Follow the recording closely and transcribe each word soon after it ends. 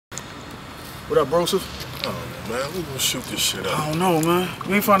What up, Broseph? Oh, man, we gonna shoot this shit up. I don't know, man.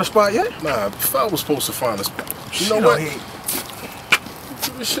 You ain't find a spot yet? Nah, if I was supposed to find a spot. You know what?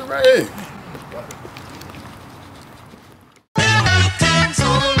 Do this shit right here.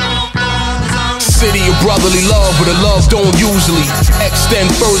 City of brotherly love, but the love don't usually extend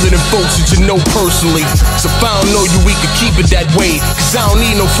further than folks that you know personally. So if I don't know you, we could keep it that way. Cause I don't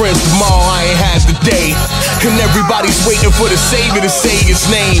need no friends tomorrow, I ain't had today. And everybody's waiting for the savior to say his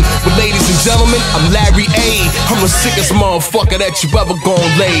name. But ladies and gentlemen, I'm Larry A. I'm the sickest motherfucker that you ever gon'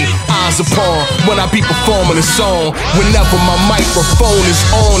 lay eyes upon when I be performing a song. Whenever my microphone is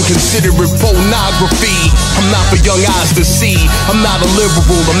on, consider it pornography. I'm not for young eyes to see. I'm not a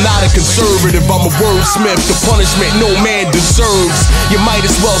liberal, I'm not a conservative, I'm a wordsmith. The punishment no man deserves. You might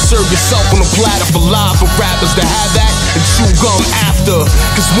as well serve yourself on a platter for life for rappers to have that and chew gum after.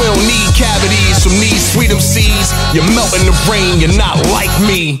 Cause we don't need cavities from these sweet MCs. You're melting the rain, you're not like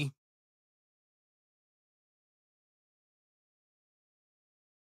me.